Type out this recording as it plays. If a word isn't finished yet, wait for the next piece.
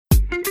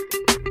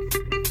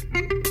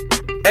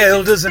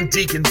elders and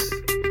deacons,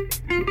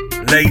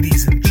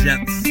 ladies and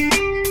gents,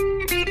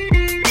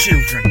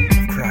 children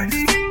of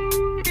Christ.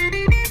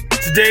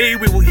 Today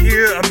we will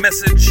hear a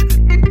message,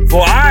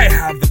 for I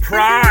have the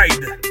pride,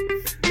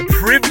 the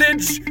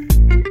privilege,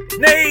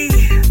 nay,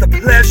 the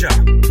pleasure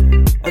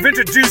of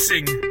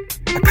introducing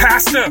a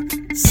pastor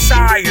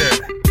sired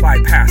by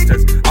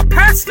pastors, a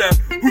pastor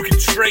who can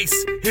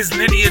trace his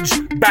lineage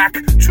back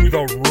to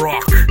the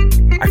rock.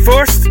 I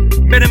first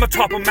met him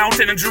atop a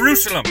mountain in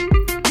Jerusalem,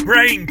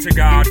 praying to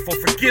God for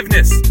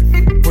forgiveness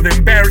for the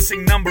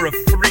embarrassing number of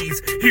threes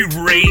he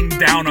rained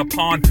down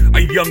upon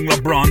a young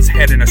LeBron's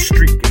head in a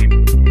street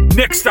game.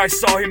 Next, I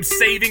saw him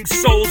saving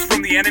souls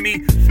from the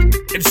enemy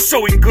and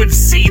sowing good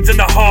seeds in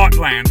the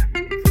heartland.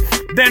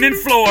 Then in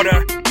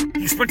Florida,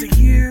 he spent a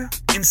year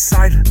in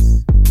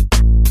silence,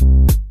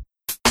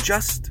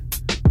 just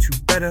to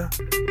better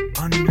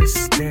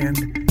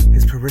understand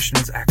his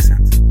parishioners'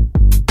 accents.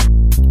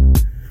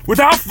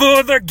 Without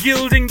further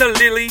gilding the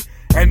lily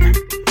and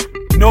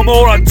no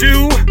more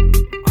ado,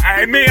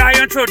 may I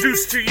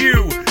introduce to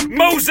you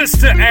Moses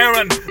to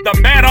Aaron, the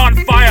man on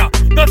fire,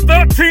 the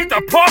 13th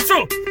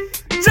apostle,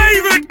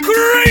 David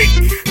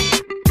Creek!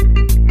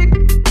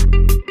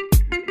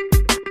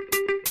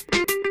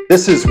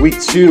 This is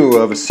week 2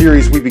 of a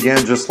series we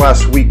began just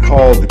last week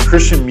called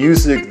Christian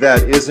Music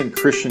That Isn't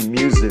Christian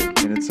Music.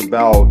 And it's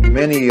about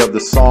many of the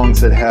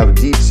songs that have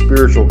deep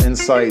spiritual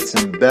insights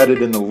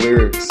embedded in the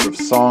lyrics of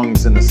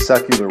songs in the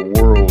secular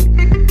world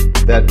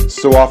that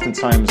so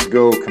oftentimes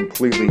go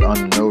completely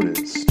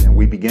unnoticed. And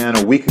we began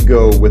a week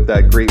ago with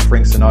that great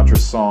Frank Sinatra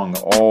song,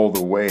 All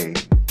the Way.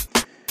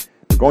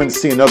 We're going to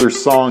see another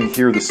song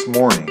here this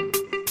morning,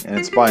 and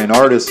it's by an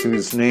artist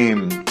whose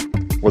name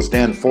was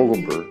Dan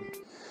Fogelberg.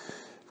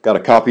 Got a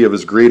copy of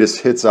his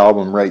greatest hits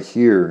album right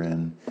here,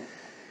 and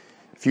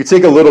if you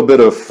take a little bit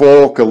of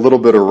folk, a little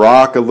bit of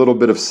rock, a little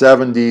bit of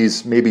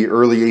 70s, maybe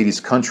early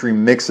 80s country,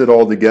 mix it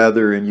all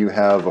together and you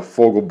have a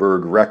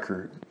Fogelberg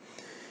record.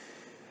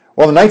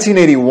 Well, in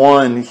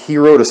 1981, he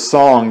wrote a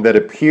song that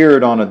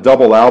appeared on a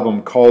double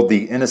album called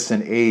The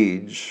Innocent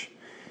Age,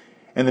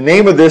 and the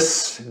name of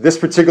this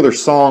particular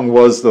song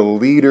was The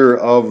Leader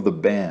of the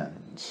Band.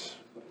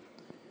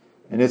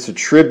 And it's a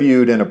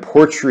tribute and a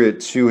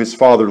portrait to his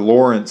father,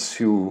 Lawrence,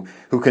 who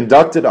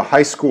conducted a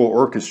high school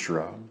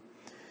orchestra.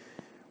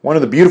 One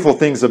of the beautiful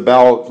things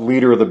about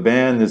Leader of the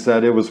Band is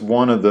that it was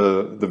one of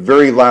the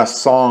very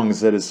last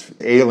songs that his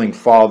ailing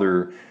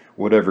father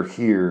would ever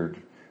hear,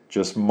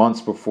 just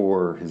months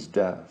before his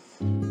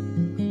death. An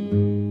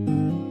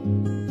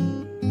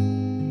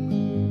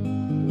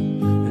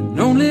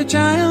only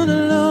child,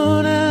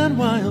 alone and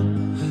wild,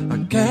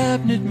 a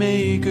cabinet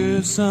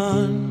maker's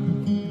son.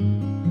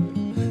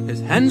 His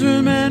hands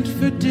were meant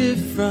for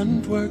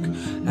different work,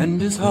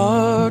 and his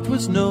heart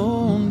was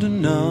known to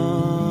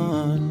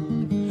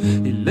none.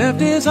 He left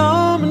his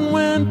home and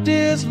went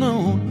his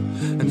lone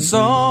and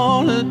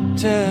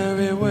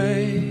solitary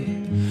way,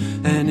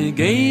 and he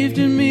gave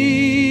to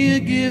me a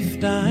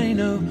gift I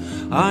know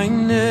I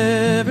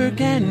never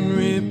can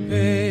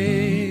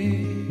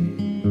repay.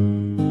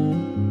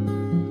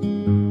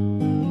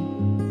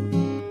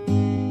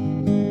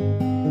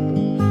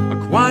 A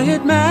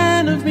quiet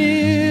man of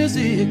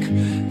music,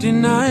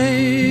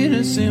 denied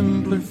a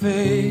simpler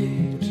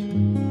fate.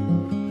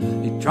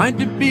 He tried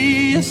to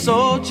be a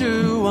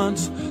soldier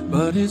once,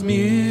 but his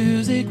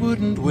music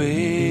wouldn't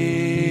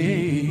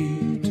wait.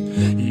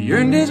 He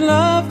earned his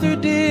love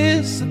through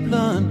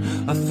discipline,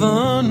 a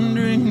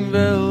thundering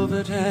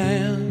velvet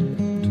hand.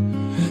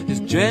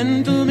 His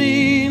gentle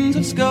means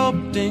of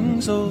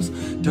sculpting souls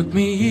took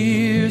me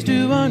years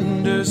to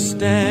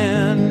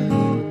understand.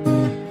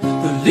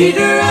 The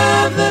leader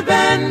of the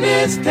band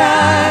is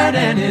tired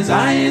and his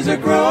eyes are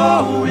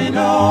growing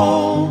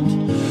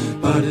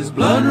old, but his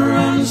blood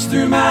runs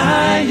through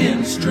my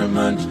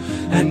instrument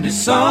and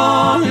his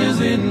song is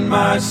in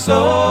my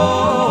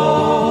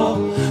soul.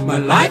 My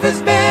life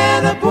has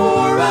been a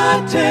poor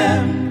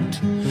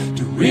attempt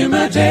to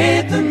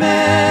imitate the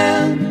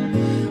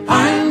man.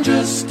 I'm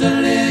just a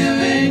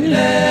living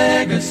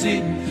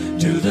legacy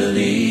to the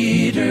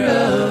leader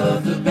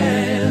of the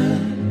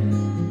band.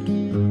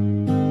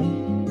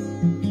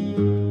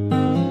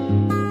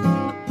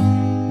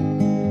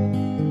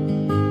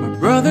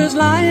 Brothers'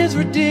 lives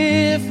were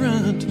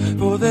different,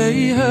 for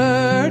they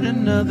heard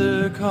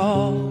another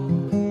call.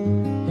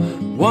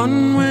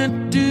 One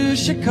went to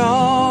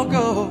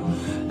Chicago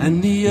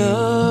and the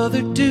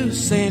other to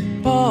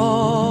St.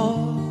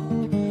 Paul.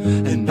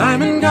 And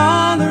I'm in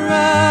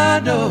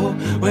Colorado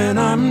when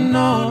I'm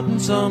not in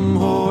some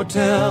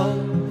hotel,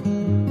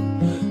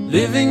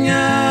 living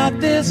out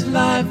this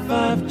life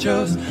I've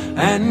chose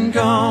and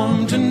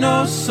come to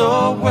know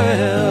so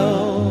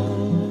well.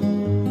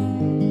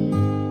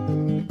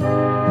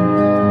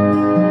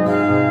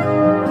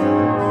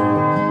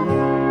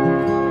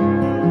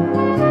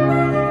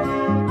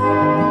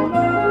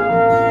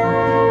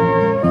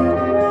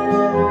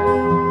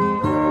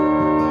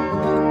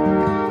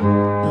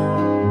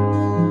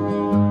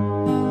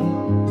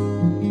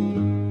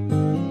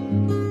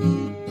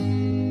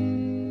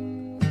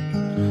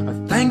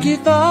 thank you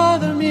for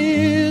the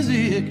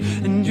music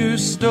and your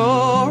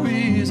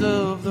stories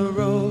of the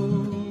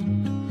road.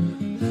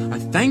 I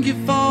thank you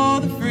for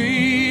the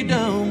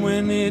freedom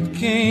when it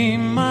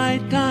came my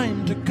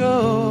time to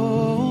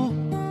go.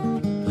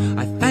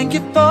 I thank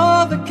you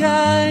for the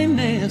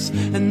kindness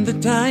and the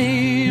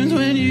times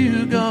when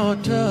you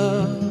got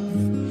tough.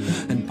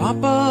 And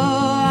Papa,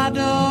 I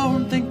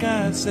don't think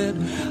I said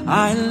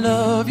I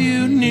love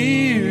you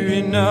near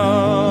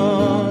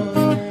enough.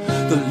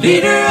 The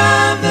leader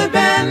of the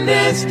band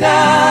is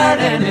tired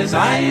and his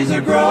eyes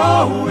are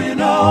growing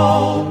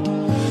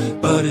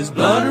old, but his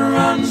blood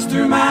runs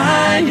through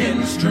my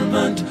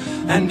instrument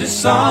and his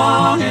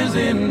song is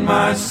in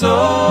my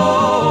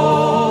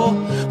soul.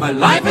 My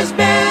life has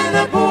been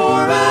a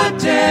poor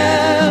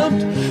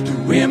attempt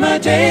to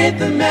imitate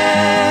the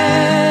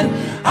man.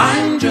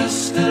 I'm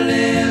just a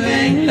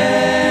living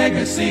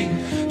legacy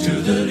to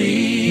the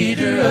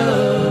leader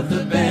of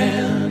the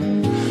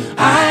band.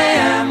 I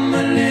am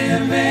a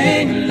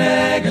living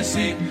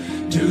legacy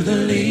to the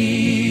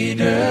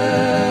leader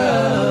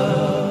of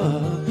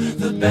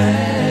the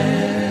band.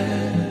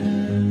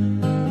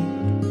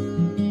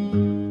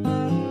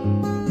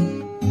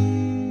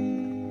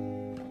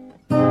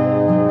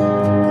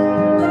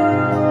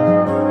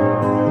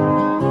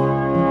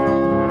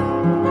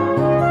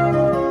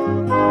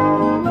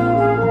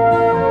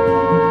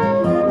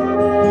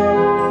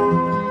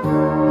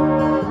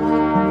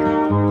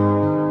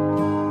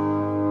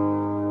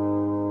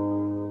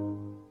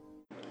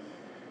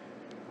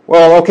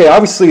 Well, okay,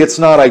 obviously it's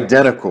not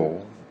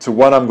identical to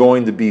what I'm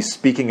going to be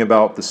speaking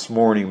about this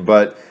morning,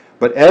 but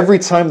every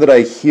time that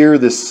I hear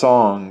this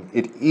song,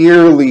 it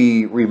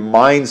eerily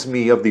reminds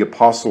me of the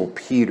Apostle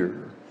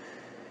Peter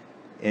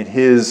and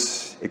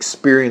his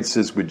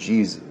experiences with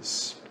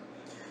Jesus.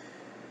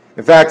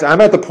 In fact,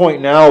 I'm at the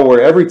point now where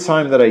every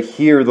time that I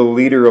hear the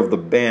leader of the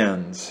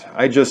band,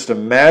 I just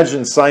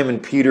imagine Simon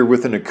Peter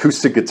with an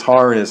acoustic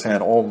guitar in his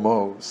hand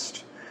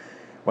almost.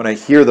 When I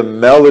hear the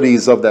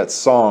melodies of that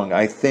song,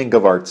 I think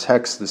of our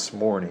text this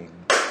morning.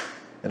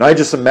 And I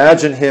just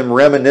imagine him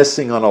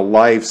reminiscing on a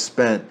life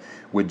spent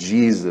with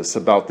Jesus,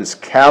 about this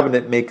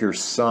cabinet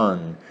maker's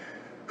son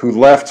who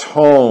left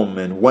home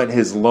and went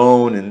his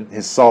lone and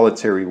his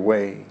solitary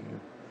way.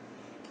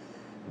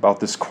 About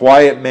this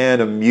quiet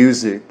man of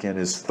music and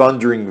his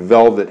thundering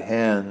velvet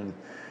hand,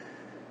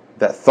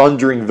 that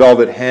thundering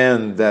velvet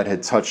hand that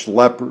had touched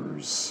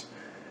lepers,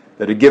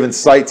 that had given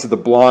sight to the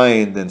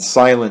blind and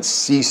silenced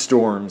sea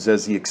storms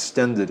as he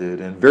extended it,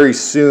 and very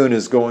soon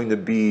is going to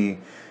be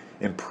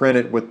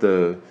imprinted with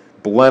the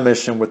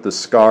blemish and with the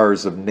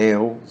scars of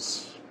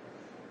nails.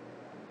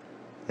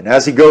 And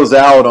as he goes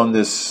out on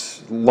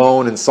this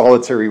lone and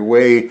solitary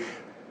way,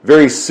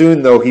 very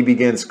soon, though, he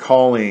begins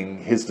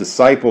calling his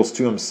disciples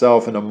to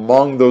himself, and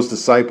among those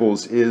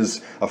disciples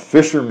is a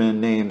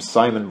fisherman named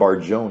Simon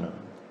Bar-Jonah.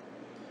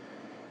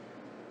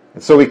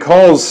 And so he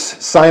calls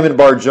Simon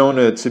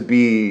Bar-Jonah to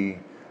be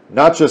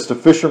not just a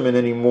fisherman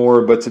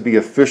anymore, but to be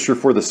a fisher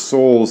for the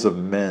souls of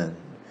men.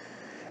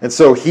 And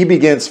so he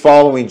begins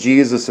following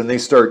Jesus, and they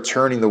start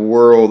turning the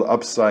world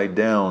upside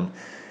down.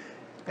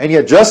 And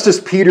yet, just as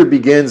Peter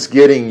begins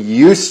getting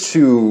used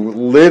to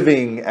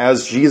living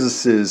as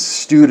Jesus'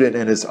 student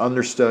and his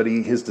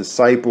understudy, his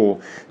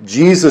disciple,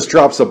 Jesus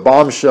drops a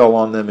bombshell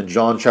on them in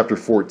John chapter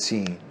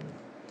 14.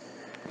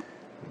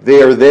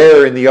 They are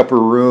there in the upper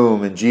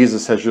room, and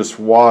Jesus has just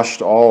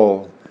washed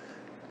all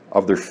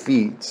of their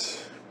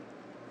feet.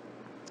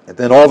 And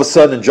then all of a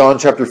sudden in John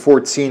chapter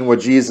 14, what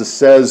Jesus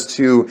says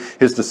to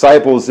his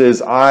disciples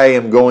is, I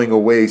am going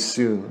away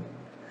soon.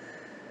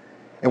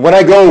 And when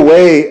I go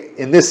away,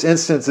 in this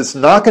instance, it's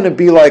not going to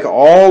be like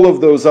all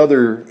of those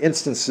other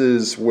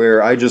instances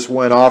where I just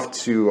went off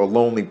to a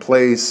lonely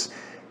place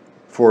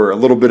for a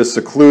little bit of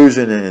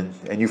seclusion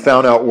and you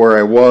found out where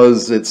I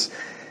was. It's,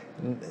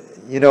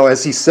 you know,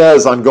 as he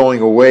says, I'm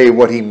going away,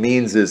 what he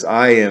means is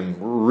I am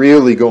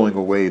really going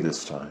away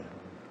this time.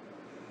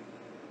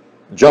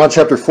 John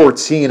chapter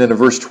 14 and in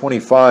verse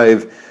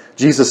 25,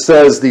 Jesus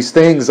says, these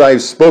things I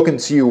have spoken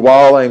to you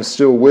while I am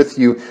still with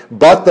you,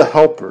 but the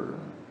Helper,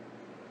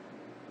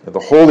 the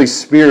Holy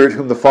Spirit,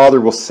 whom the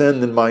Father will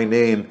send in my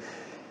name,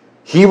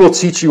 he will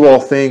teach you all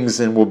things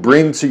and will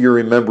bring to your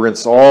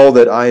remembrance all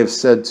that I have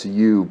said to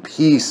you.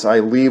 Peace I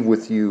leave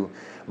with you.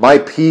 My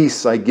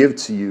peace I give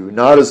to you.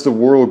 Not as the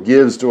world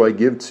gives do I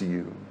give to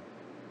you.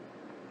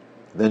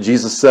 Then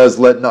Jesus says,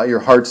 let not your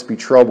hearts be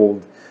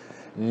troubled,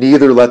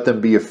 neither let them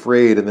be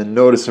afraid. And then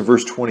notice in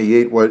verse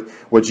 28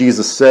 what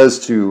Jesus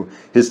says to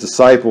his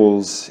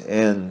disciples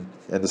and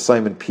to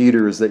Simon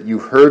Peter is that you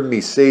heard me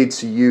say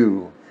to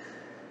you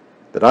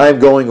that I am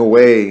going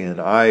away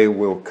and I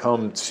will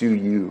come to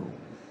you.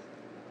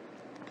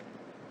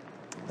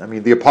 I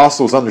mean, the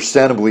apostles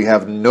understandably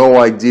have no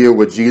idea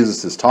what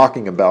Jesus is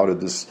talking about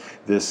at this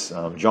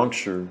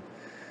juncture.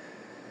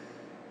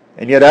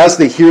 And yet as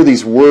they hear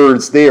these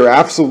words, they are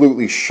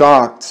absolutely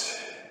shocked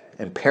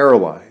and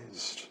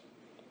paralyzed.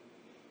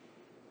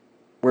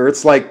 Where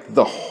it's like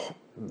the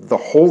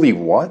holy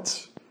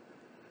what?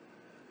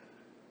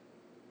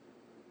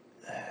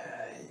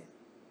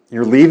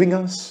 You're leaving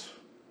us?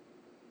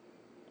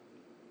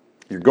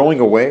 You're going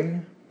away?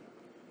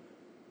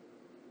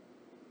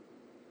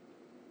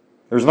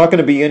 There's not going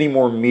to be any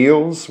more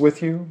meals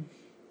with you?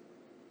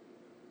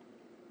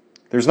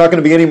 There's not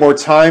going to be any more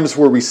times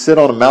where we sit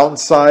on a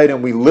mountainside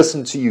and we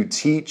listen to you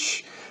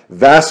teach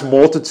vast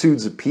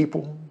multitudes of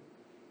people?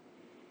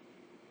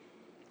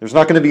 There's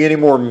not going to be any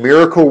more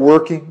miracle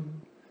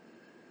working?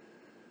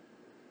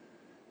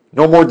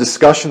 No more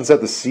discussions at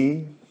the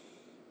sea?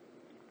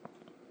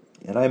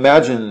 And I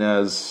imagine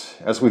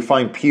as we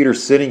find Peter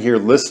sitting here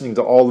listening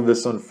to all of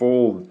this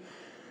unfold,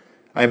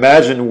 I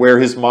imagine where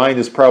his mind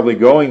is probably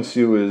going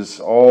to is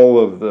all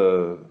of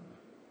the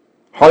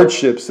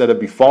hardships that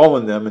have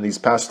befallen them in these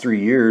past 3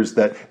 years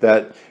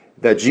that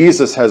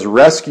Jesus has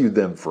rescued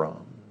them from.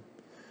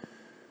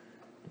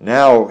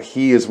 Now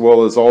he, as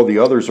well as all the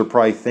others, are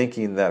probably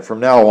thinking that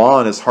from now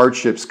on, as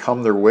hardships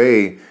come their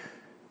way,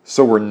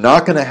 so we're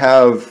not going to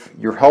have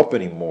your help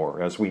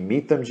anymore as we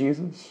meet them,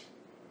 Jesus?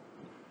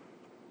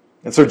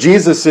 And so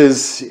Jesus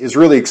is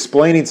really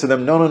explaining to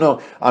them, no,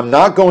 I'm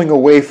not going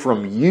away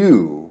from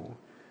you,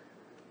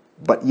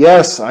 but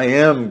yes, I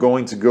am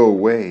going to go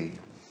away.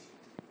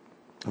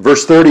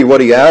 Verse 30,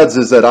 what he adds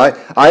is that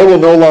I will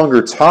no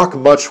longer talk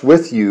much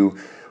with you,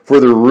 for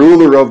the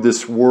ruler of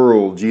this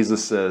world,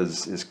 Jesus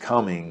says, is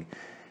coming.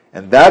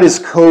 And that is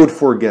code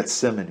for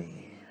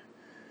Gethsemane.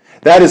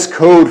 That is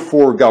code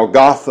for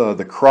Golgotha,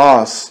 the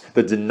cross,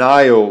 the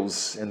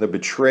denials, and the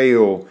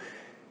betrayal.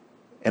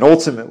 And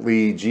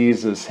ultimately,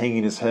 Jesus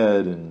hanging his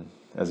head and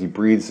as he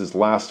breathes his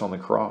last on the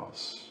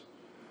cross.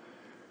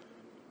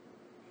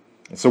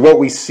 And so what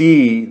we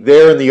see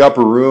there in the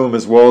upper room,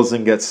 as well as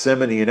in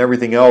Gethsemane and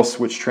everything else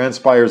which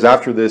transpires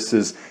after this,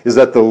 is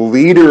that the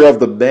leader of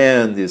the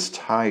band is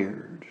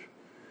tired.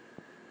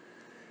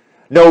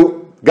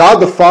 No, God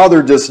the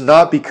Father does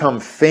not become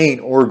faint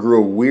or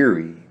grow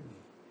weary.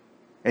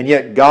 And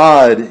yet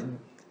God,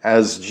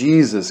 as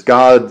Jesus,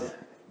 God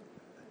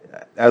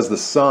as the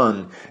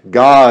Son,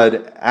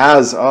 God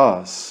as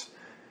us,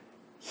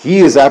 he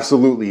is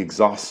absolutely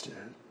exhausted.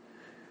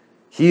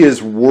 He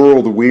is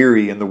world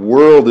weary, and the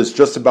world is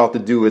just about to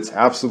do its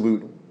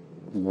absolute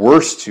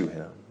worst to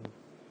him.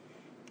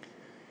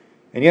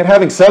 And yet,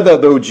 having said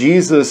that, though,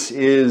 Jesus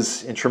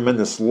is in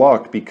tremendous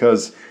luck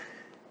because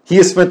he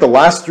has spent the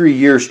last 3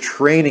 years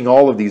training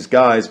all of these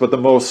guys, but the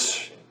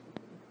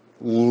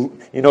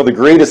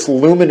greatest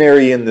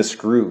luminary in this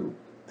group,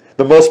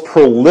 the most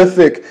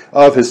prolific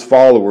of his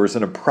followers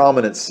in a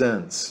prominent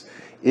sense,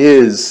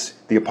 is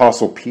the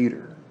Apostle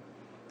Peter.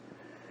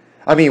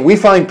 I mean, we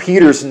find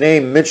Peter's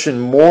name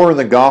mentioned more in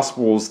the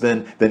Gospels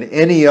than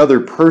any other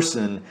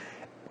person,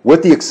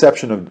 with the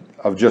exception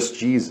of just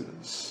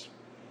Jesus.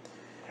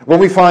 When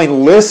we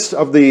find lists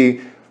of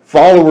the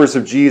followers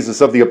of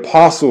Jesus, of the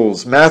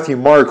apostles, Matthew,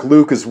 Mark,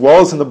 Luke, as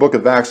well as in the book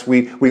of Acts,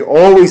 we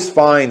always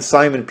find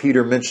Simon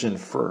Peter mentioned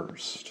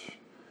first.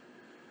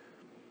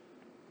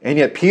 And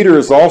yet Peter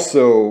is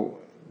also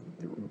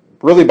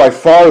really by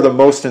far the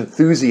most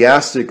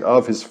enthusiastic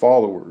of his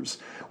followers,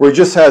 where he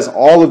just has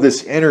all of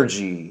this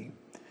energy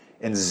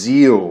and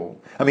zeal.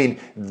 I mean,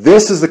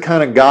 this is the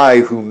kind of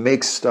guy who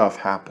makes stuff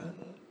happen.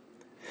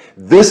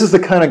 This is the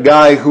kind of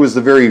guy who is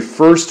the very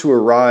first to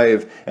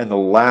arrive and the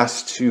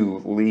last to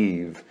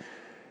leave.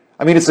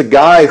 I mean, it's a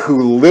guy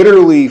who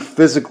literally,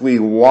 physically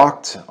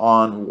walked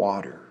on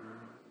water.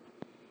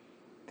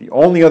 The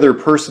only other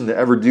person to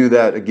ever do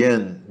that,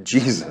 again,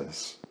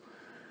 Jesus.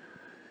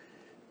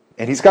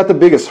 And he's got the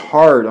biggest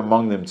heart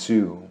among them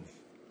too.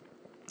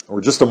 Or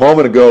just a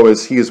moment ago,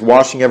 as he is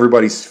washing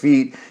everybody's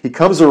feet, he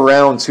comes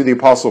around to the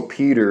Apostle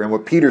Peter. And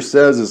what Peter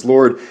says is,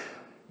 Lord,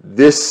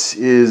 this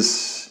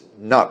is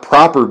not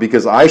proper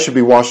because I should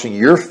be washing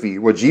your feet.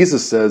 What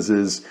Jesus says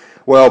is,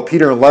 well,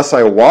 Peter, unless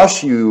I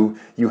wash you,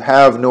 you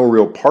have no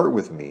real part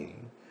with me.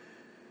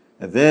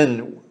 And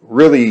then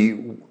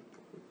really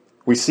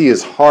we see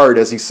his heart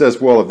as he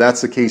says, well, if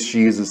that's the case,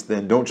 Jesus,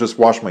 then don't just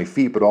wash my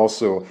feet, but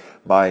also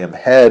my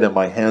head and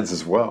my hands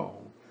as well.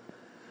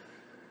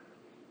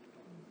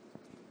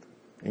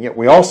 And yet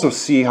we also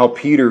see how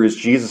Peter is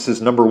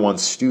Jesus' number one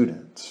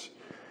student.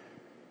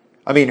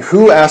 I mean,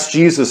 who asked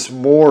Jesus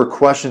more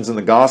questions in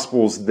the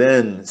Gospels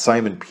than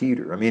Simon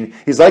Peter? I mean,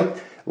 he's like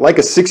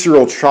a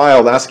 6-year-old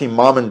child asking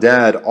mom and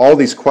dad all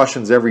these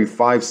questions every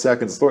 5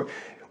 seconds. Lord,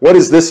 what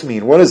does this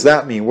mean? What does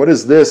that mean? What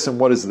is this and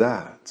what is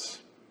that?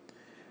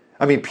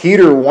 I mean,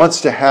 Peter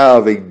wants to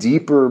have a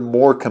deeper,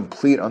 more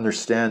complete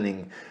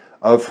understanding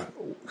of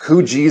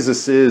who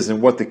Jesus is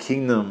and what the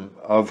kingdom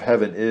of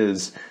heaven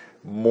is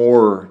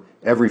more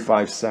every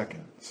 5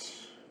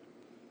 seconds.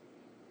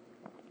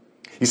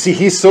 You see,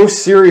 he's so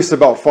serious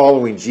about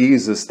following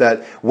Jesus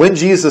that when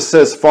Jesus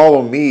says,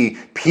 follow me,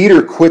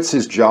 Peter quits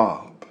his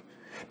job.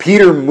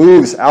 Peter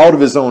moves out of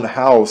his own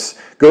house,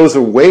 goes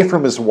away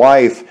from his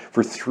wife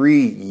for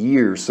 3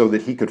 years so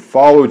that he could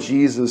follow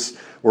Jesus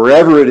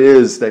wherever it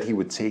is that he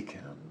would take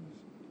him.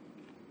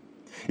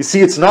 You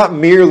see, it's not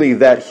merely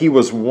that he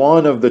was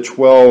one of the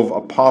 12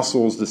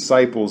 apostles,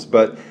 disciples,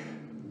 but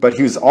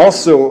he was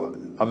also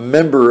a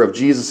member of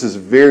Jesus'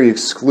 very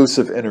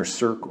exclusive inner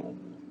circle.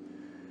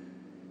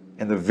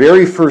 And the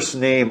very first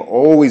name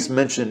always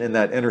mentioned in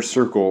that inner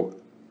circle,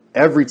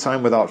 every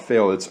time without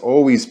fail, it's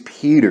always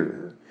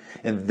Peter,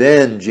 and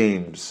then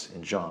James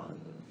and John.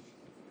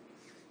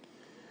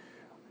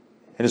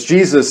 And as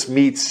Jesus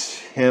meets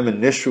him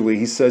initially,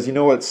 he says, you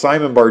know what,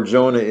 Simon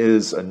Bar-Jonah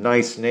is a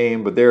nice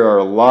name, but there are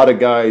a lot of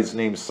guys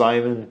named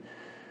Simon,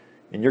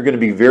 and you're going to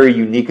be very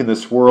unique in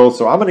this world,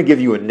 so I'm going to give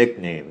you a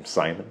nickname,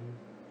 Simon.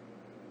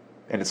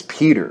 And it's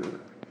Peter.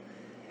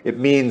 It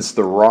means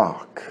the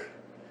rock.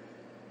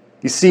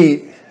 You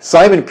see,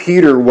 Simon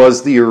Peter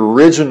was the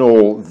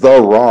original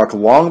The Rock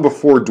long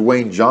before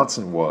Dwayne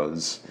Johnson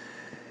was.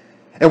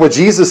 And what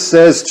Jesus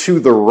says to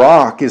the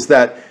rock is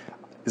that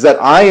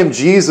I am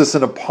Jesus,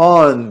 and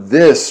upon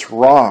this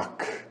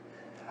rock,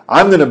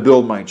 I'm going to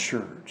build my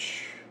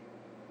church.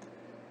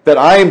 That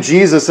I am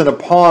Jesus, and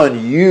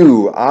upon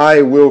you,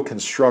 I will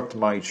construct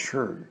my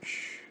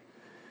church.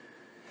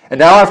 And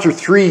now after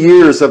 3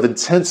 years of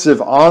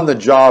intensive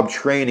on-the-job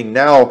training,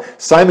 now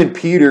Simon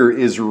Peter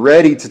is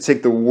ready to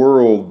take the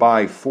world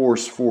by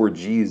force for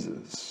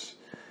Jesus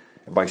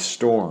and by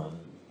storm.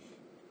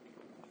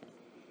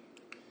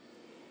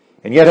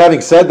 And yet, having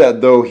said that,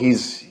 though,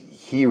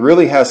 he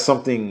really has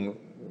something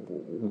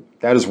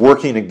that is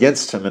working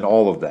against him in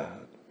all of that.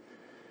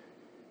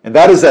 And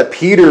that is that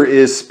Peter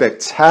is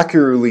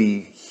spectacularly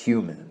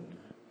human.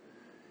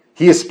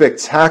 He is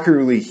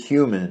spectacularly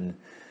human.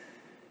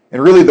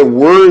 And really the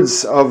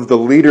words of the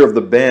leader of the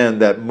band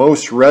that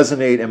most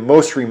resonate and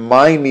most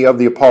remind me of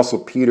the Apostle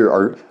Peter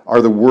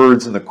are the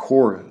words in the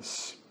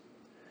chorus.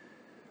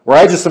 Where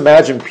I just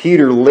imagine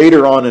Peter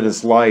later on in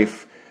his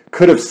life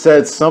could have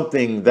said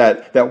something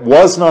that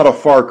was not a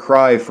far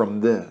cry from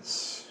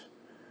this.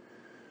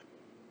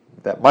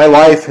 That my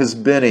life has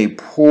been a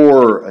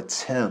poor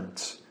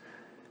attempt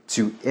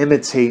to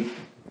imitate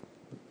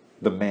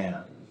the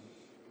man.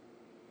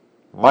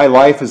 My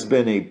life has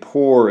been a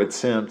poor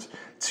attempt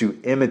to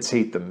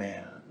imitate the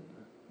man.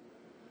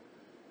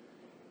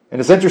 And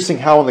it's interesting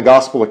how in the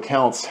gospel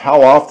accounts,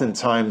 how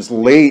oftentimes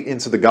late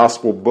into the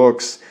gospel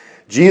books,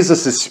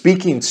 Jesus is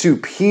speaking to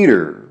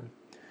Peter,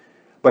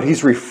 but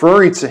he's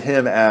referring to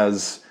him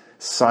as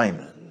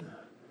Simon.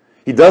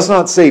 He does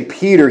not say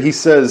Peter, he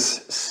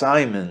says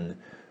Simon,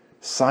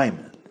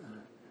 Simon.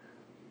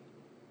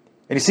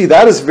 And you see,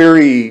 that is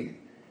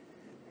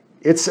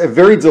it's a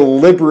very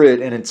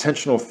deliberate and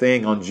intentional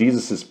thing on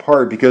Jesus'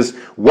 part, because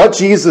what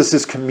Jesus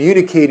is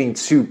communicating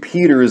to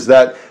Peter is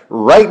that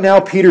right now,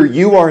 Peter,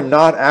 you are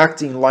not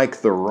acting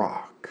like the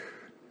rock,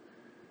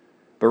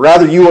 but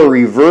rather you are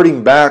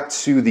reverting back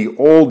to the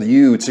old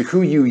you, to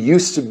who you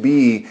used to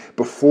be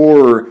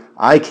before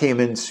I came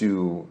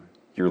into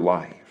your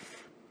life.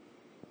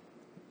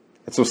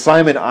 And so,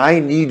 Simon, I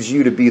need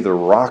you to be the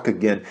rock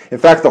again. In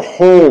fact, the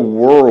whole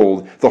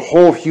world, the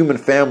whole human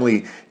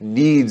family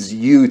needs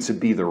you to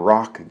be the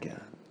rock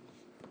again.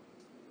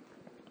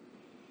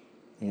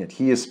 And yet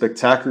he is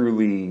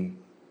spectacularly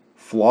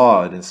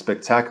flawed and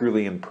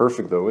spectacularly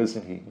imperfect, though,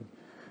 isn't he?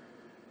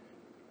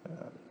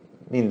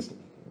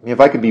 If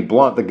I could be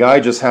blunt, the guy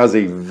just has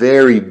a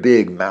very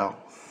big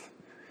mouth.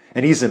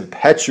 And he's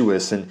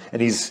impetuous, and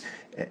he's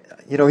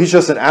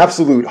just an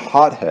absolute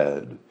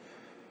hothead,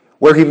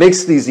 where he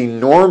makes these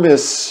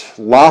enormous,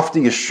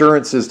 lofty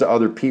assurances to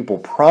other people,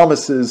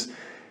 promises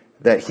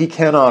that he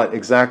cannot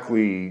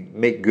exactly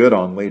make good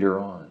on later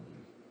on.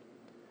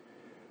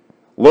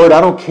 Lord,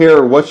 I don't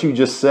care what you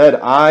just said.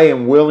 I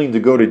am willing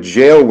to go to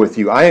jail with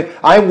you.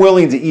 I'm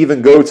willing to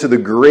even go to the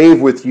grave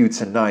with you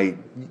tonight.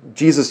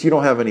 Jesus, you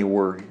don't have any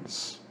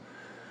worries.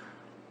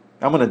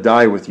 I'm going to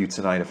die with you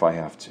tonight if I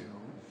have to.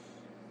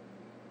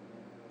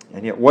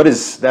 And yet, what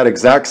is that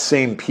exact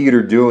same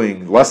Peter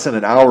doing less than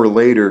an hour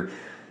later?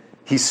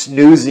 He's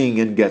snoozing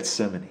in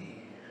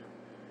Gethsemane.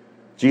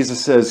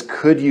 Jesus says,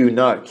 could you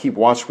not keep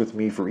watch with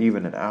me for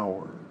even an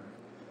hour?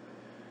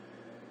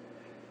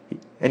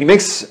 And he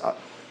makes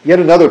yet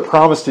another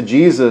promise to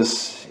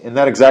Jesus in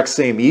that exact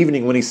same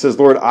evening when he says,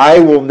 Lord, I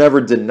will never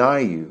deny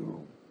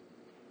you.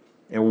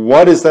 And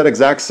what is that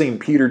exact same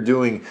Peter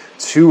doing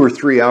 2 or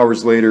 3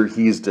 hours later?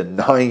 He's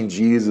denying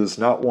Jesus,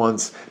 not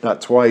once, not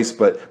twice,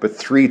 but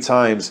 3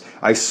 times.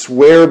 I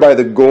swear by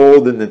the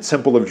gold in the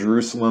temple of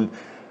Jerusalem,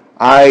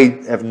 I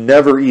have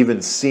never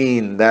even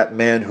seen that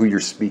man who you're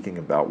speaking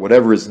about,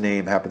 whatever his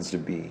name happens to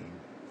be.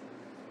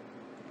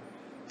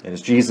 And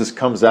as Jesus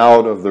comes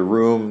out of the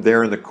room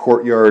there in the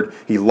courtyard,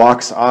 he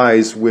locks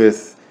eyes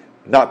with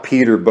not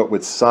Peter, but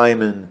with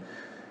Simon.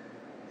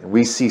 And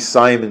we see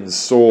Simon's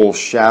soul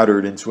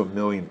shattered into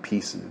 1,000,000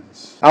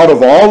 pieces. Out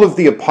of all of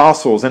the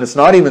apostles, and it's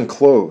not even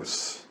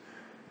close,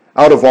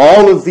 out of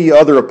all of the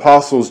other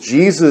apostles,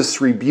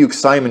 Jesus rebukes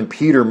Simon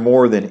Peter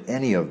more than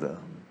any of them.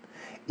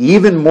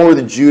 Even more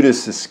than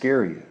Judas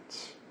Iscariot.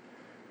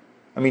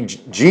 I mean,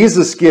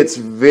 Jesus gets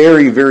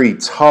very, very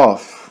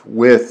tough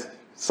with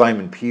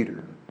Simon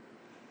Peter.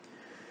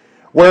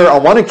 Where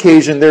on one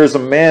occasion there's a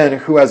man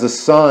who has a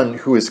son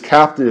who is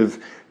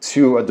captive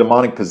to a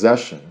demonic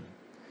possession.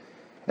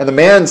 And the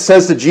man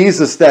says to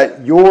Jesus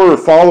that your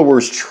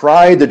followers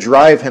tried to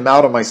drive him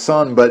out of my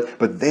son, but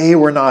they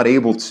were not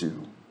able to.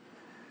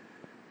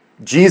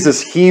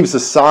 Jesus heaves a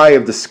sigh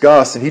of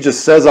disgust and he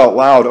just says out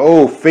loud,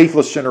 "Oh,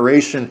 faithless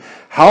generation,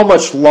 how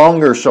much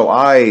longer shall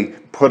I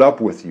put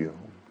up with you?"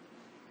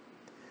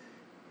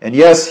 And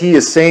yes, he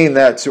is saying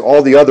that to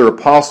all the other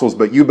apostles,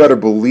 but you better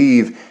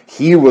believe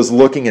he was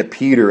looking at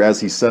Peter as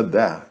he said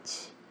that.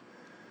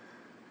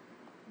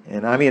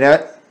 And I mean,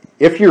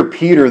 if you're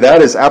Peter,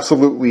 that is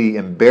absolutely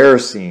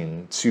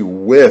embarrassing to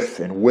whiff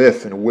and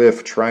whiff and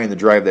whiff trying to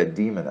drive that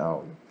demon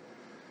out.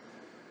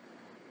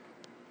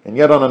 And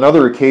yet on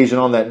another occasion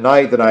on that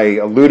night that I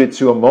alluded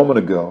to a moment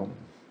ago,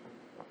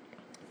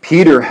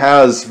 Peter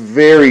has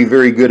very,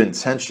 very good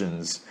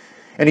intentions.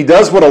 And he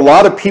does what a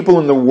lot of people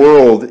in the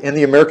world, in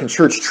the American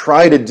church,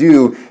 try to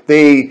do.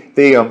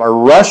 They are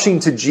rushing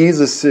to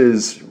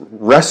Jesus'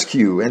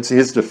 rescue and to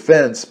his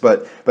defense,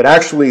 but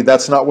actually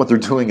that's not what they're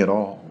doing at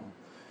all.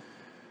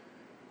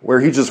 Where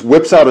he just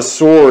whips out a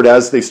sword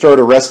as they start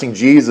arresting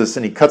Jesus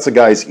and he cuts a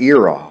guy's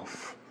ear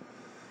off.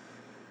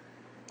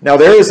 Now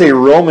there is a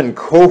Roman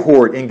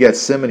cohort in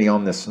Gethsemane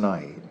on this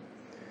night.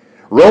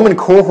 Roman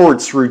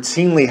cohorts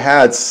routinely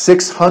had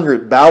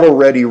 600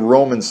 battle-ready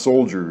Roman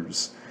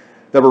soldiers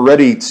that were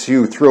ready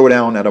to throw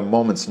down at a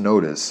moment's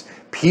notice.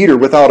 Peter,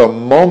 without a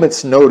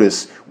moment's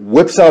notice,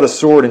 whips out a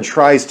sword and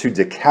tries to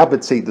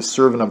decapitate the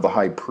servant of the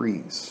high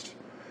priest.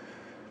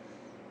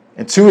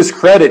 And to his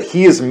credit,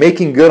 he is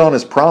making good on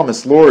his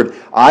promise. "Lord,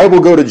 I will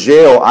go to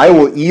jail. I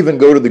will even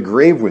go to the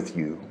grave with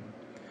you."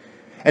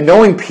 And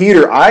knowing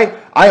Peter, I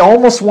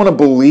almost want to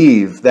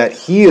believe that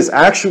he is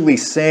actually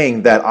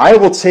saying that I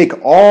will take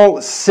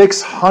all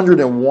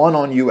 601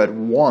 on you at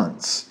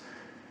once,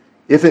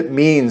 if it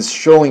means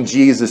showing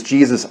Jesus,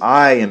 "Jesus,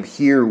 I am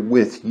here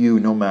with you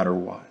no matter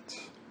what."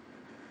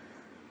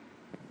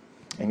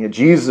 And yet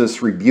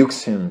Jesus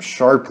rebukes him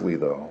sharply,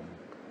 though.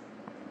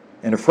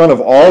 And in front of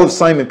all of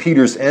Simon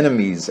Peter's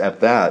enemies at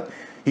that,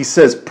 he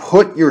says,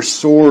 "Put your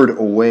sword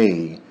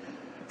away.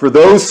 For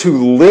those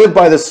who live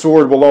by the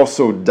sword will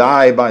also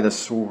die by the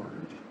sword."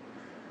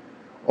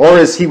 Or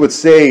as he would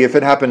say, if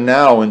it happened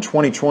now in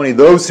 2020,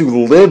 those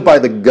who live by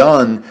the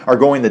gun are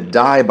going to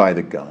die by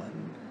the gun.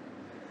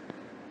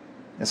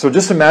 And so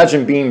just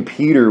imagine being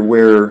Peter,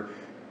 where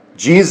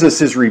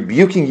Jesus is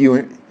rebuking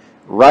you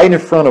right in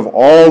front of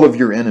all of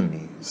your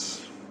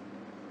enemies.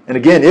 And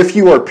again, if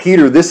you are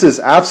Peter, this is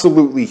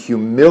absolutely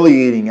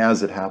humiliating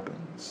as it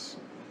happens.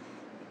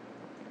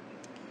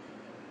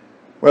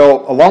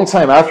 Well, a long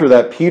time after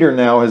that, Peter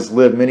now has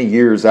lived many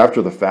years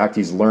after the fact.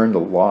 He's learned a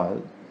lot.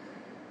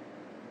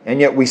 And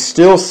yet we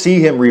still see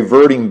him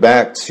reverting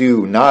back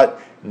to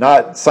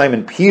not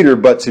Simon Peter,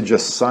 but to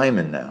just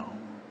Simon now.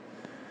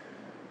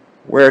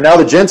 Where now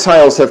the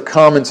Gentiles have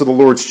come into the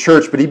Lord's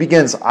church, but he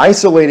begins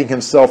isolating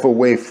himself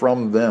away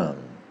from them.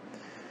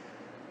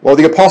 Well,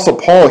 the Apostle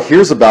Paul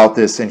hears about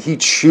this and he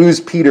chews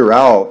Peter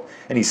out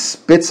and he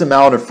spits him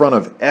out in front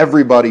of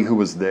everybody who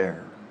was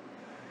there.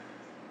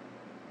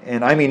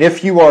 And I mean,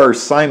 if you are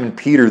Simon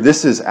Peter,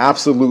 this is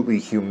absolutely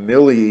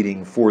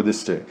humiliating for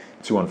this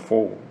to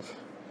unfold.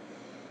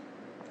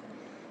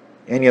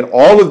 And yet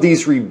all of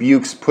these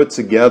rebukes put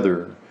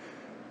together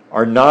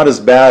are not as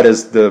bad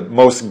as the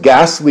most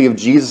ghastly of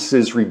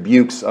Jesus'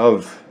 rebukes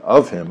of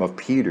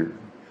Peter.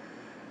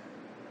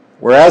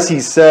 Whereas he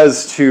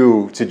says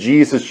to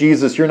Jesus,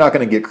 "Jesus, you're not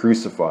going to get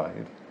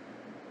crucified.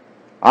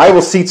 I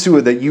will see to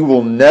it that you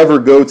will never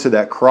go to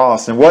that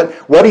cross." And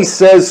what he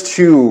says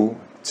to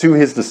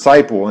his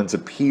disciple and to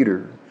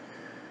Peter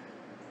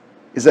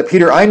is that,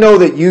 "Peter, I know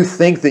that you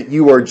think that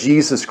you are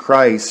Jesus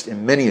Christ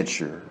in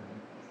miniature.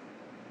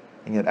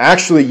 And yet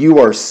actually you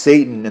are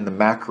Satan in the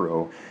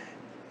macro."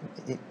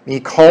 He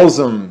calls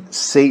him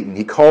Satan.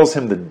 He calls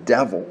him the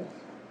devil.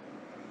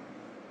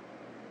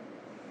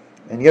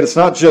 And yet it's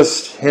not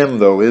just him,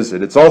 though, is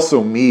it? It's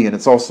also me and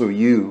it's also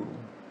you.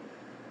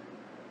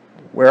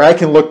 Where I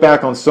can look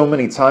back on so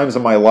many times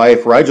in my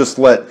life where I just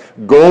let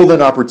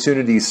golden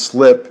opportunities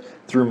slip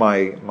through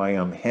my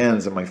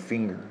hands and my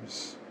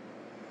fingers.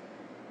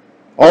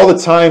 All the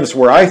times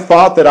where I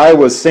thought that I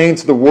was saying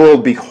to the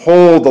world,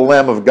 "Behold the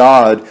Lamb of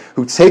God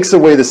who takes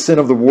away the sin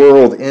of the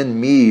world in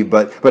me."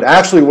 But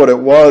actually what it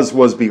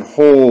was,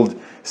 "Behold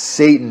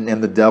Satan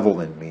and the devil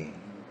in me."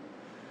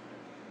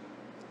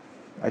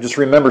 I just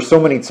remember so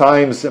many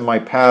times in my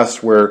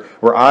past where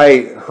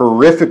I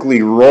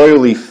horrifically,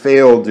 royally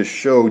failed to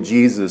show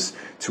Jesus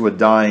to a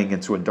dying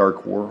and to a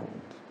dark world.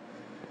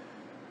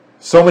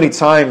 So many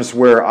times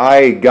where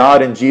I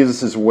got in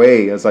Jesus'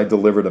 way as I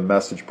delivered a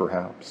message,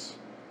 perhaps.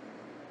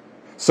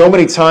 So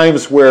many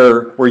times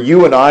where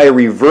you and I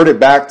reverted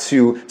back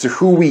to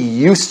who we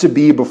used to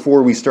be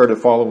before we started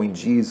following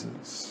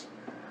Jesus.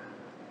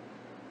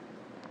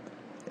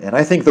 And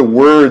I think the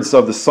words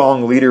of the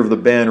song leader of the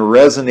band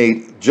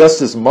resonate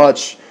just as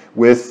much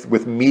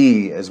with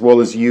me as well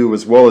as you,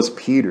 as well as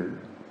Peter.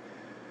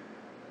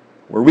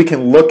 Where we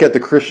can look at the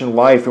Christian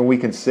life and we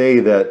can say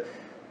that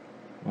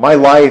my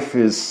life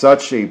is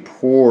such a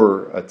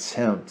poor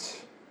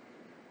attempt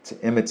to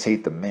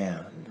imitate the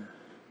man.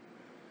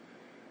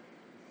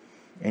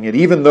 And yet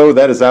even though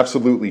that is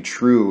absolutely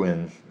true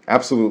and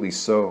absolutely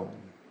so,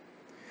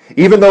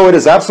 Even though it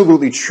is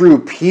absolutely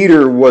true,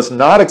 Peter was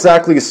not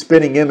exactly a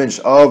spitting image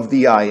of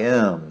the I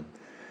Am.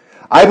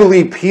 I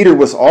believe Peter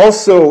was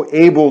also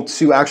able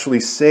to actually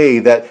say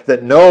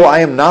that no, I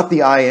am not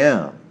the I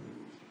Am.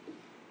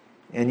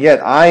 And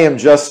yet I am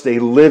just a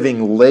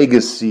living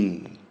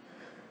legacy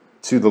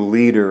to the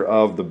leader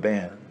of the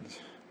band.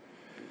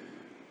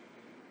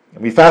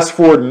 And we fast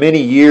forward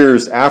many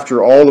years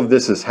after all of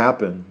this has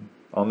happened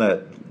on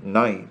that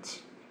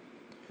night.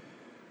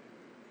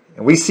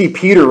 And we see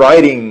Peter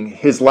writing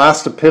his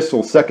last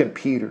epistle, 2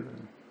 Peter.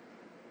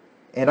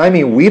 And I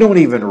mean, we don't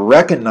even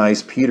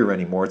recognize Peter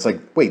anymore. It's like,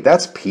 wait,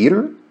 that's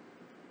Peter?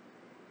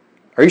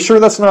 Are you sure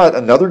that's not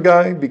another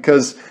guy?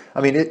 Because,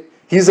 I mean,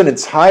 he's an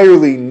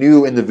entirely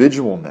new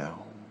individual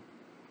now.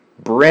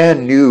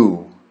 Brand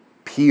new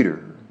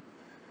Peter.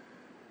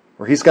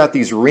 Where he's got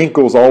these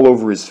wrinkles all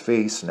over his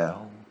face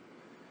now.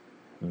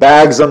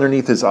 Bags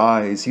underneath his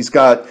eyes. He's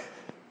got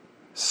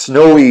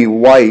snowy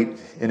white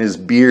in his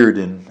beard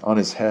and on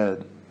his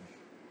head.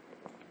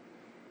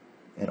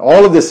 And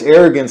all of this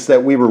arrogance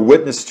that we were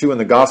witness to in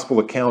the gospel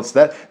accounts,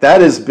 that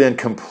has been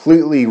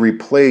completely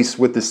replaced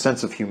with this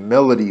sense of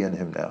humility in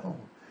him now.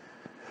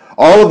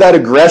 All of that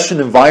aggression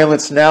and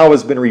violence now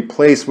has been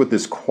replaced with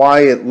this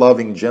quiet,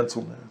 loving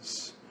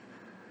gentleness.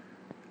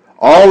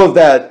 All of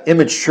that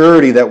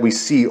immaturity that we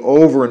see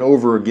over and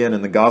over again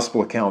in the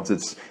gospel accounts,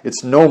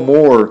 it's no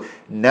more.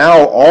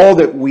 Now all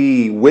that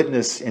we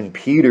witness in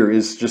Peter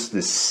is just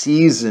this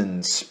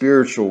seasoned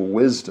spiritual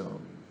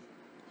wisdom.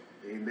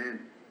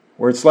 Amen.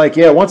 Where it's like,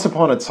 yeah, once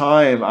upon a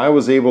time I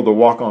was able to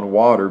walk on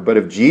water, but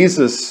if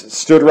Jesus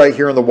stood right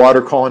here in the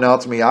water calling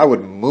out to me, I would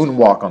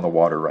moonwalk on the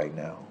water right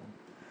now.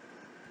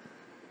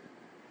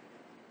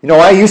 You know,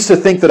 I used to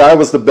think that I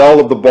was the belle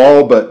of the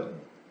ball, but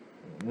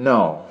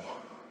no.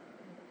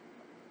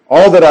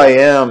 All that I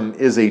am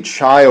is a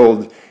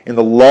child in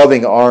the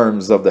loving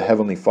arms of the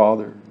Heavenly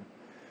Father,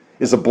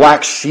 is a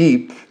black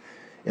sheep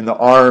in the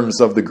arms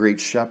of the great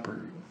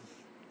shepherd.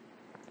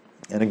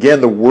 And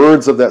again, the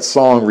words of that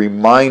song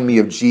remind me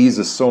of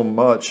Jesus so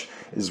much,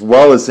 as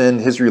well as in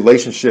his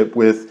relationship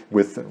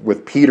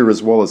with Peter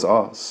as well as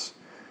us.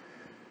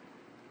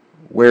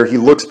 Where he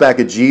looks back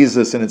at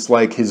Jesus and it's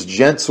like his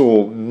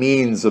gentle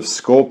means of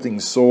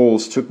sculpting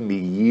souls took me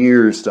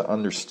years to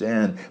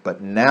understand, but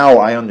now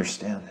I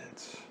understand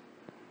it.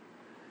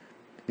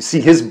 You see,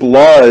 his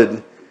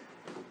blood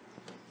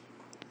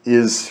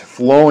is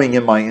flowing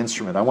in my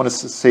instrument. I want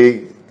to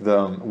say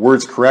the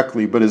words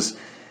correctly, but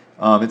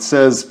it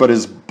says, but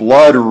his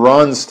blood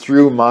runs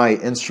through my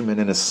instrument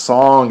and his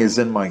song is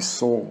in my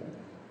soul.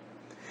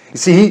 You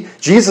see,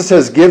 Jesus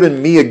has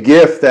given me a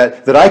gift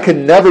that I could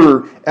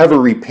never, ever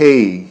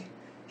repay,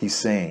 he's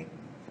saying.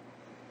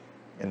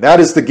 And that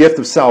is the gift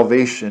of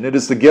salvation. It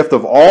is the gift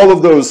of all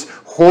of those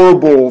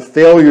horrible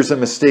failures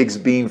and mistakes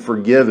being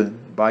forgiven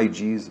by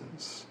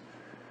Jesus.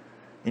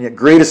 And yet,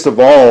 greatest of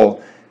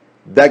all,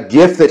 that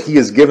gift that he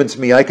has given to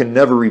me I can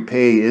never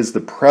repay is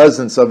the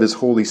presence of his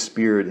Holy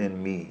Spirit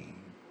in me.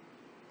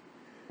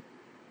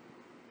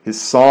 His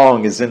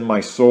song is in my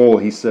soul,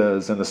 he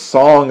says, and the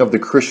song of the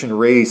Christian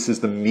race is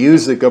the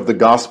music of the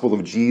gospel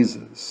of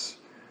Jesus.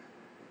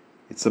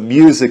 It's the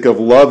music of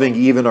loving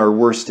even our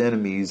worst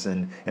enemies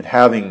and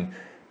having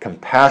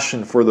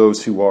compassion for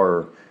those who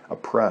are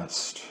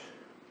oppressed.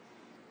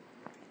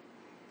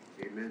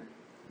 Amen.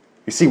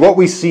 You see, what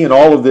we see in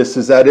all of this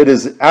is that it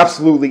is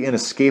absolutely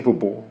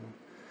inescapable.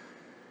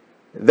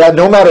 That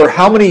no matter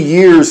how many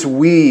years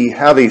we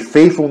have a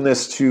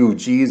faithfulness to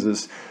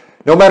Jesus,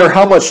 no matter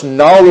how much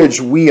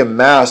knowledge we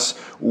amass,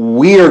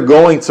 we are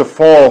going to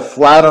fall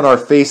flat on our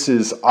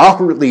faces,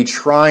 awkwardly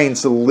trying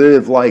to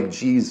live like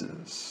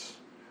Jesus.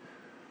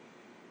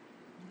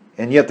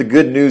 And yet the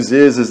good news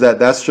is that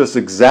that's just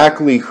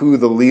exactly who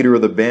the leader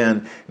of the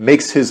band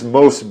makes his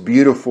most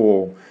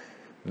beautiful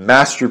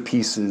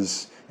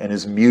masterpieces and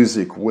his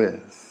music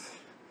with.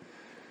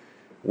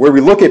 Where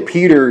we look at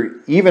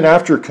Peter, even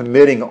after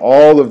committing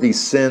all of these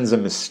sins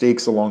and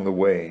mistakes along the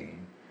way,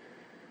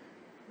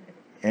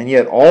 and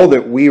yet all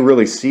that we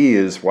really see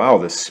is, wow,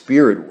 the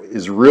Spirit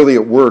is really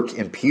at work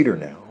in Peter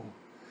now.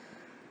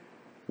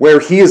 Where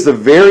he is the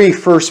very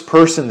first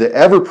person to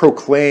ever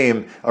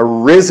proclaim a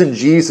risen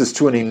Jesus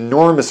to an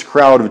enormous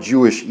crowd of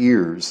Jewish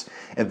ears,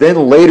 and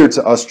then later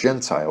to us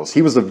Gentiles.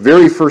 He was the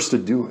very first to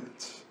do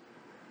it.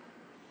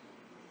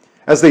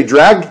 As they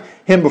drag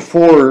him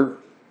before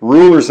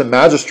rulers and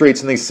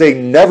magistrates and they say,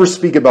 never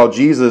speak about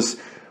Jesus,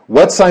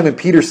 what Simon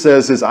Peter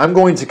says is, I'm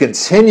going to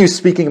continue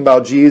speaking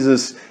about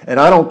Jesus, and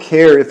I don't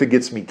care if it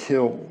gets me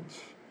killed.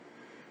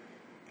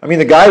 I mean,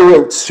 the guy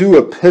wrote 2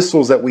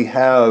 epistles that we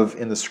have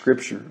in the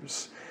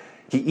scriptures.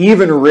 He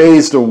even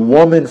raised a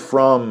woman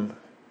from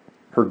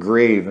her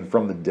grave and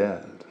from the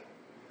dead.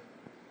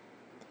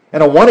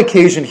 And on one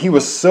occasion, he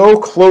was so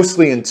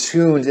closely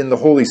attuned in the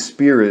Holy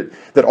Spirit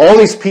that all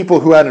these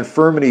people who had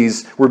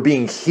infirmities were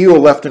being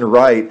healed left and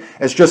right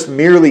as just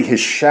merely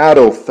his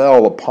shadow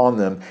fell upon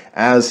them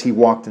as he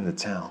walked into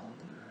town.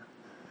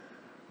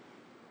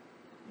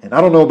 And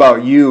I don't know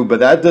about you, but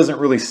that doesn't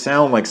really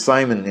sound like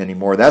Simon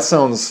anymore. That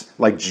sounds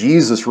like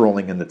Jesus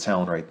rolling into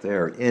town right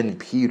there in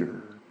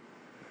Peter.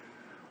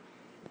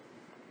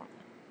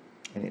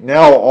 And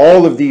now,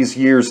 all of these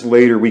years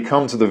later, we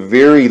come to the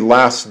very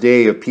last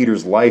day of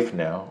Peter's life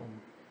now.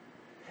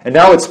 And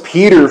now it's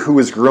Peter who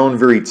has grown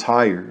very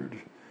tired.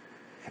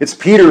 It's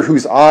Peter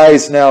whose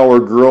eyes now are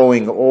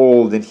growing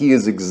old, and he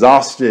is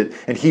exhausted,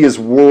 and he is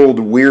world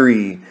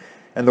weary,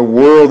 and the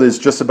world is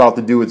just about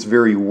to do its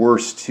very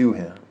worst to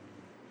him.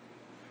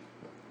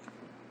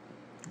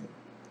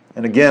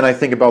 And again, I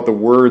think about the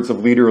words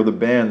of leader of the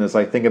band as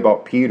I think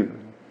about Peter.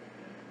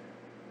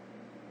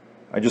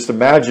 I just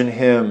imagine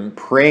him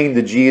praying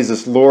to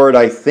Jesus, Lord,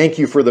 I thank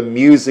you for the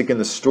music and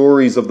the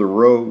stories of the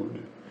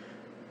road.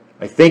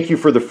 I thank you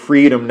for the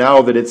freedom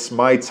now that it's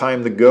my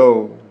time to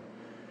go.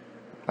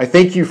 I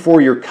thank you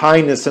for your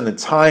kindness and the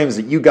times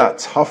that you got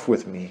tough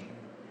with me.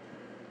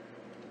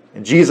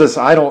 And Jesus,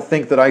 I don't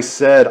think that I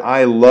said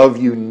I love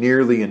you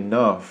nearly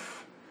enough.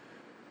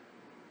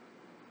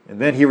 And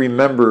then he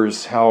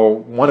remembers how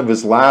one of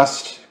his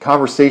last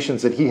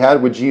conversations that he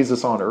had with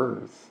Jesus on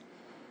earth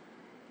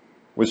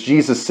was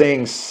Jesus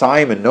saying,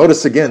 Simon,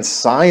 notice again,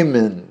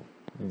 Simon,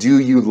 do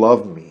you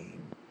love me?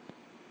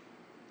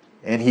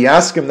 And he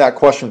asked him that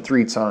question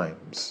 3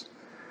 times.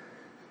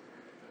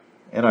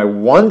 And I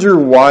wonder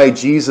why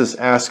Jesus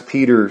asked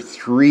Peter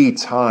 3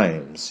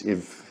 times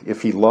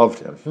if he loved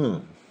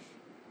him.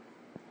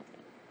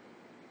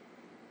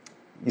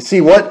 You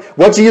see,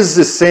 what Jesus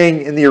is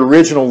saying in the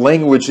original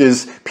language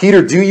is,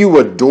 Peter, do you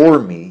adore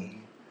me?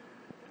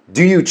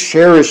 Do you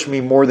cherish me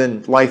more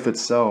than life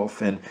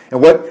itself? And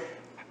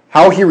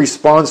how he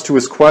responds to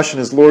his question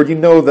is, Lord, you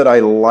know that I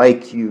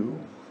like you.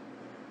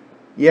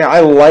 Yeah, I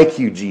like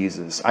you,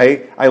 Jesus.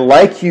 I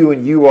like you,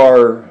 and you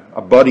are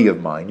a buddy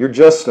of mine. You're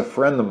just a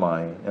friend of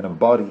mine and a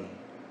buddy.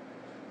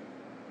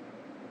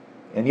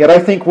 And yet I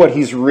think what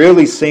he's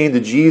really saying to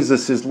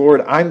Jesus is,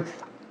 Lord, I'm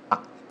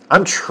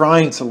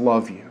trying to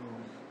love you.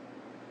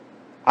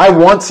 I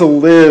want to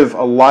live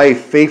a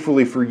life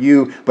faithfully for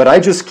you, but I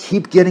just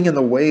keep getting in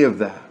the way of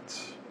that.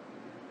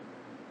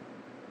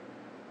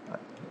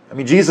 I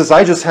mean, Jesus,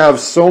 I just have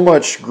so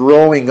much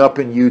growing up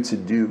in you to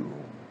do.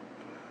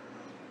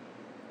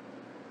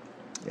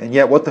 And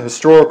yet what the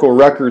historical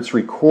records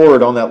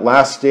record on that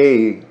last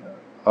day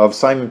of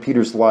Simon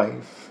Peter's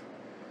life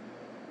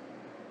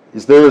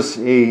is there's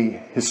a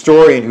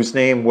historian whose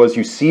name was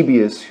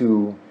Eusebius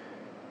who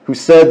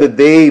said that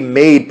they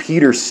made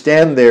Peter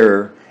stand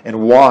there and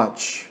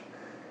watch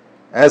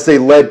as they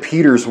led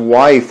Peter's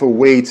wife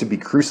away to be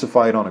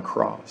crucified on a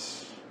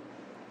cross.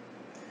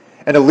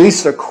 And at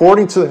least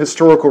according to the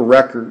historical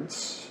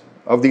records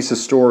of these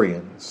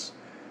historians,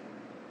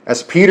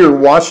 as Peter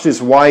watched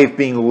his wife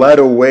being led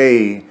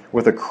away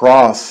with a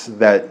cross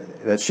that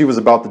she was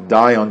about to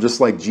die on,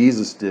 just like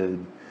Jesus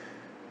did,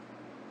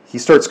 he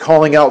starts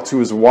calling out to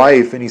his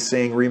wife and he's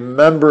saying,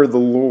 remember the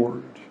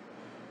Lord.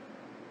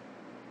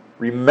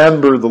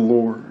 Remember the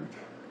Lord.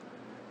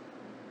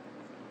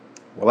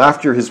 Well,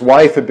 after his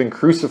wife had been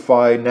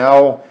crucified,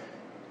 now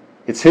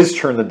it's his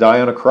turn to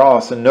die on a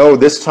cross. And no,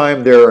 this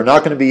time there are not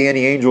going to be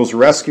any angels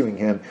rescuing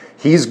him.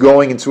 He's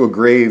going into a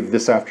grave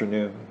this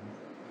afternoon.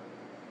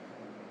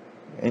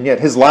 And yet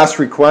his last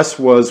request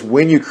was,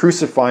 when you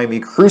crucify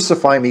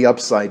me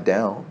upside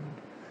down.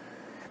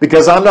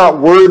 Because I'm not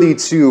worthy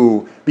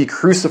to be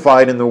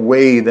crucified in the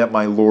way that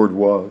my Lord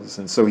was.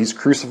 And so he's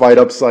crucified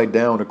upside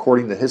down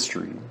according to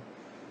history.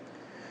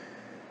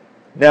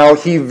 Now,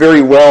 he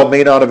very well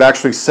may not have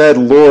actually said,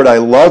 Lord, I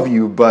love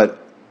you,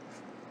 but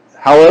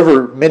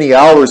however many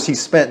hours he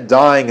spent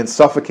dying and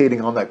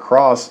suffocating on that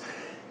cross,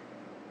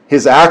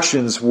 his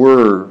actions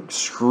were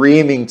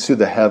screaming to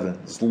the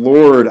heavens,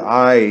 Lord,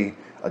 I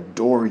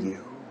adore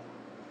you.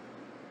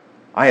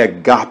 I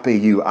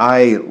agape you.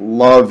 I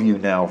love you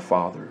now,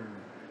 Father.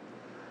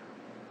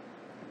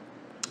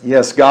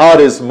 Yes, God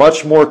is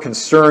much more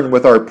concerned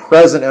with our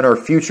present and our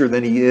future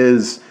than he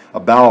is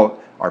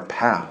about our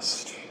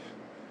past.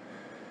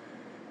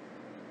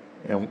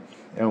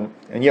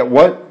 And yet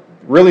what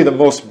really the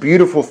most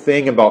beautiful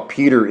thing about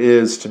Peter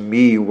is to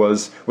me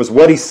was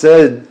what he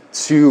said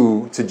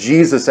to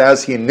Jesus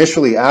as he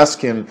initially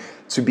asked him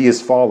to be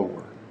his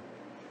follower.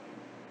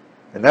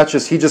 And that's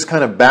just, he just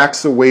kind of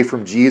backs away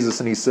from Jesus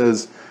and he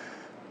says,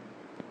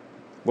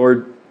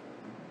 Lord,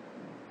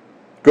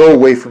 go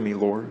away from me,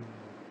 Lord.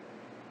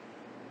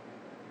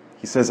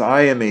 He says,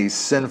 I am a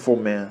sinful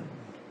man.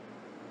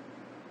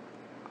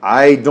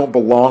 I don't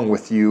belong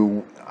with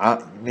you.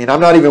 I mean,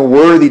 I'm not even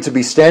worthy to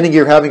be standing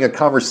here having a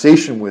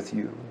conversation with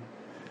you.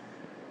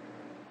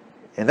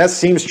 And that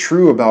seems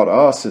true about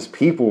us as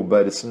people,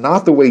 but it's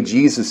not the way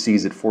Jesus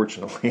sees it,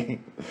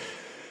 fortunately.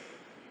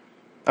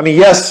 I mean,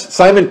 yes,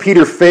 Simon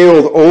Peter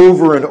failed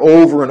over and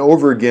over and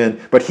over again,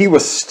 but he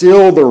was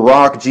still the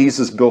rock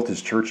Jesus built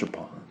his church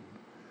upon.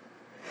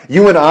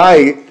 You and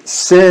I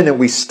sin and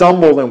we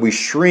stumble and we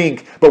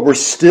shrink, but we're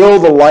still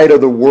the light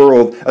of the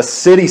world, a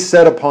city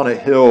set upon a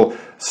hill,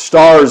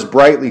 stars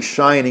brightly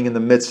shining in the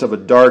midst of a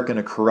dark and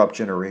a corrupt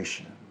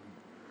generation.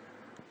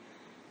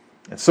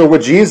 And so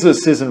what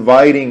Jesus is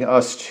inviting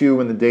us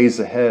to in the days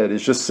ahead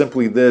is just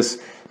simply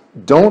this: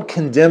 don't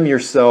condemn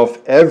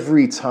yourself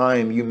every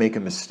time you make a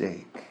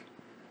mistake.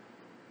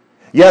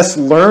 Yes,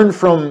 learn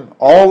from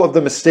all of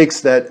the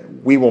mistakes that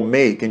we will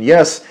make. And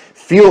yes,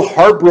 feel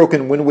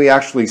heartbroken when we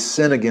actually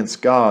sin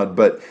against God.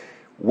 But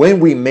when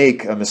we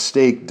make a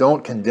mistake,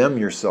 don't condemn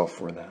yourself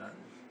for that.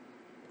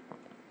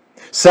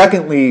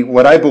 Secondly,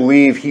 what I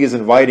believe he is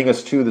inviting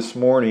us to this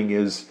morning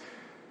is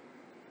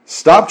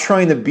stop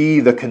trying to be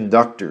the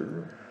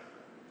conductor.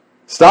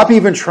 Stop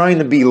even trying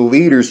to be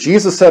leaders.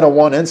 Jesus said in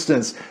one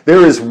instance,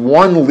 there is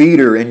one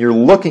leader and you're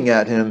looking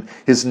at him.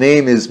 His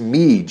name is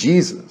me,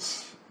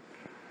 Jesus.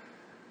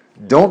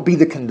 Don't be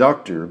the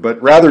conductor,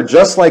 but rather,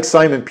 just like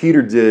Simon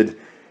Peter did,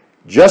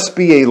 just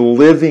be a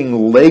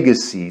living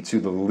legacy to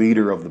the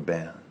leader of the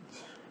band.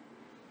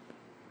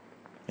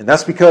 And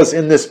that's because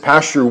in this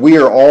pasture, we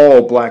are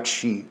all black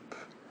sheep.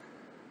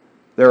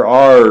 There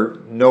are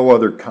no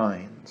other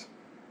kind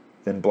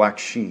than black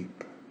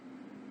sheep.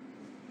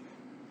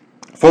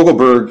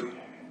 Fogelberg,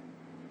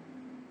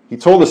 he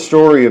told a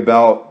story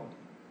about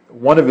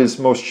one of his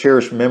most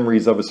cherished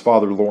memories of his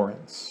father,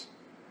 Lawrence.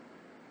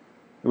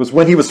 It was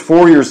when he was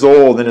 4 years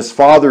old and his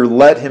father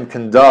let him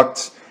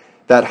conduct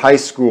that high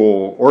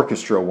school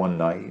orchestra one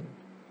night.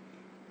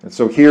 And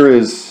so here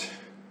is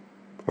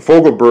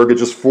Fogelberg at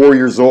just 4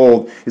 years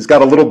old. He's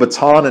got a little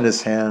baton in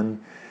his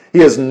hand. He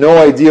has no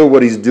idea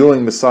what he's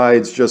doing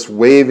besides just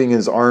waving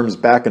his arms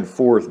back and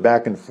forth,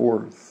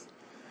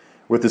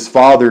 with his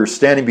father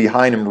standing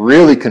behind him,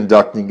 really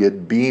conducting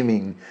it,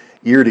 beaming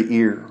ear to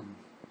ear.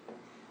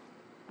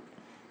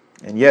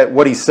 And yet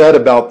what he said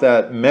about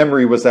that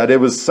memory was that it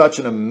was such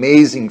an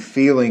amazing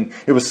feeling.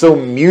 It was so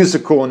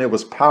musical and it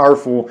was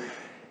powerful,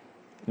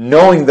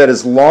 knowing that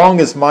as long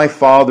as my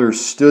father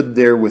stood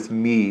there with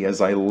me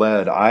as I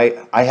led,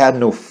 I had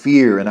no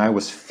fear and I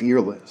was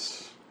fearless.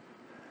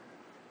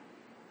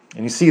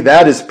 And you see,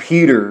 that is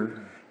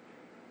Peter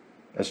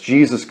as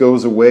Jesus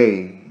goes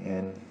away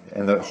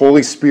and the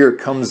Holy Spirit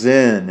comes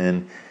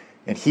in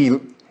and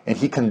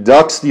he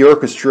conducts the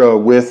orchestra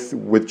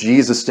with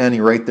Jesus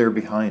standing right there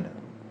behind him.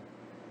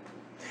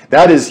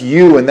 That is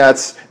you and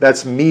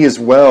that's me as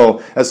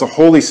well, as the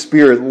Holy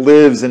Spirit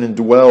lives and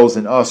indwells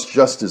in us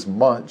just as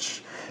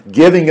much,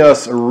 giving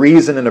us a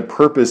reason and a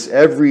purpose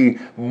every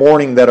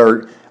morning that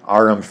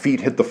our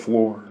feet hit the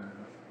floor.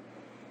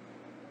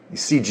 You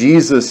see,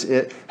 Jesus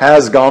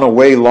has gone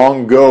away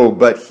long ago,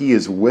 but he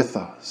is with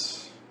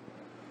us.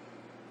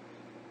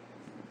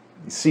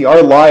 You see,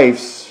 our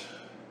lives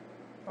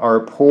are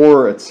a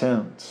poor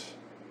attempt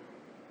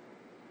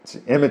to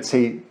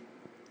imitate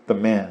the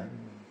man.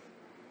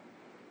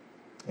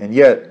 And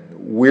yet,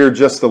 we're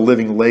just the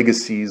living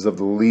legacies of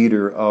the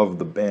leader of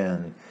the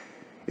band.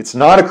 It's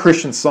not a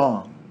Christian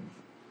song.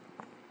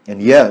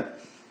 And yet,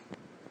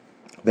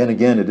 then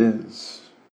again, it is.